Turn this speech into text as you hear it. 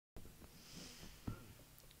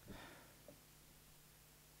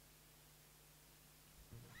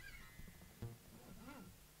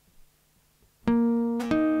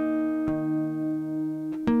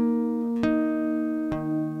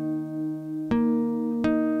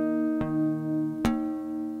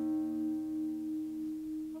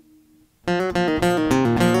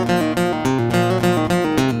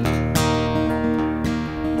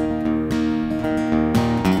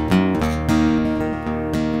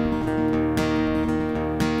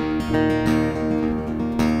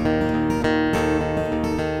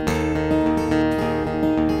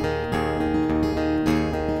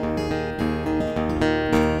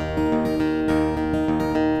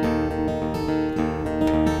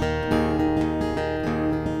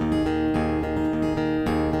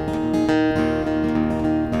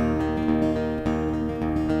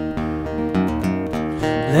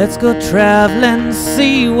Let's go traveling,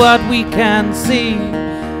 see what we can see.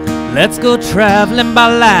 Let's go traveling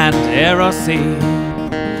by land, air or sea.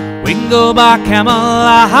 We can go by camel,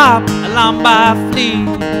 or hop along by fleet.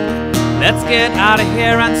 Let's get out of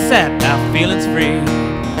here and set our feelings free.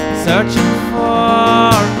 Searching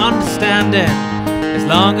for understanding, as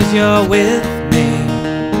long as you're with me.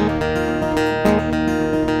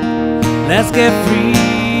 Let's get free.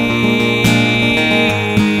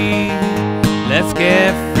 Let's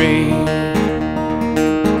get free.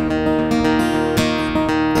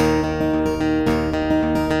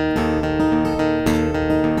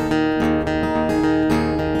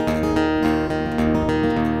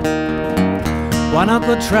 Why not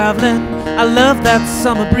go traveling? I love that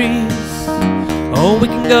summer breeze. Oh, we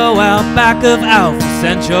can go out back of Alpha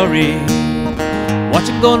Centauri,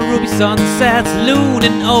 watching golden ruby sunsets,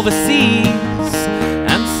 looning overseas,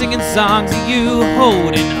 and singing songs of you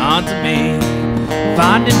holding on to me.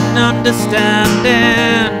 Finding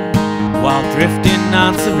understanding while drifting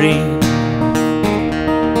on serene.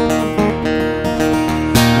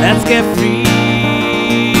 Let's get free.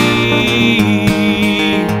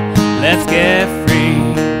 Let's get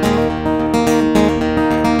free.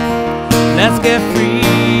 Let's get free.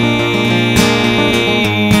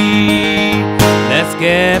 Let's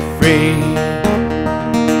get free.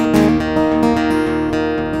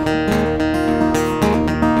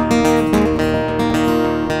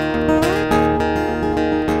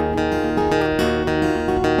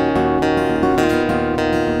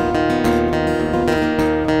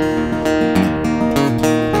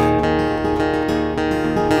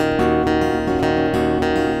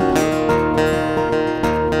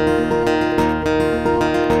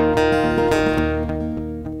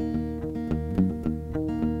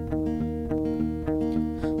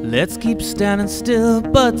 Let's keep standing still,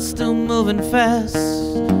 but still moving fast,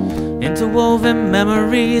 interwoven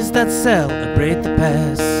memories that celebrate the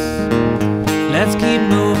past. Let's keep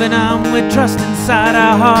moving on with trust inside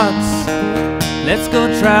our hearts. Let's go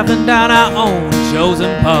traveling down our own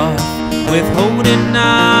chosen path, with holding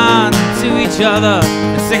on to each other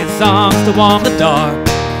and singing songs to warm the dark.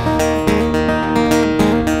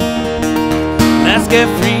 Let's get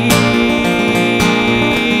free. Let's get free,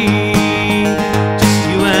 just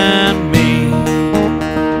you and me.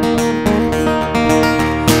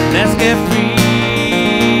 Let's get free.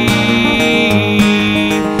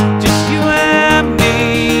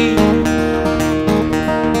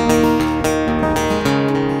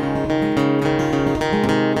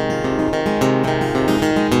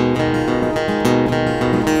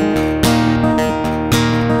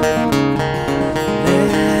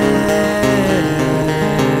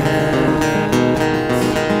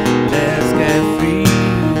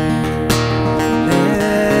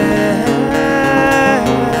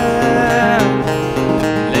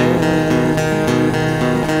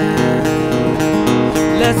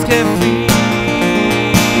 Let's get free.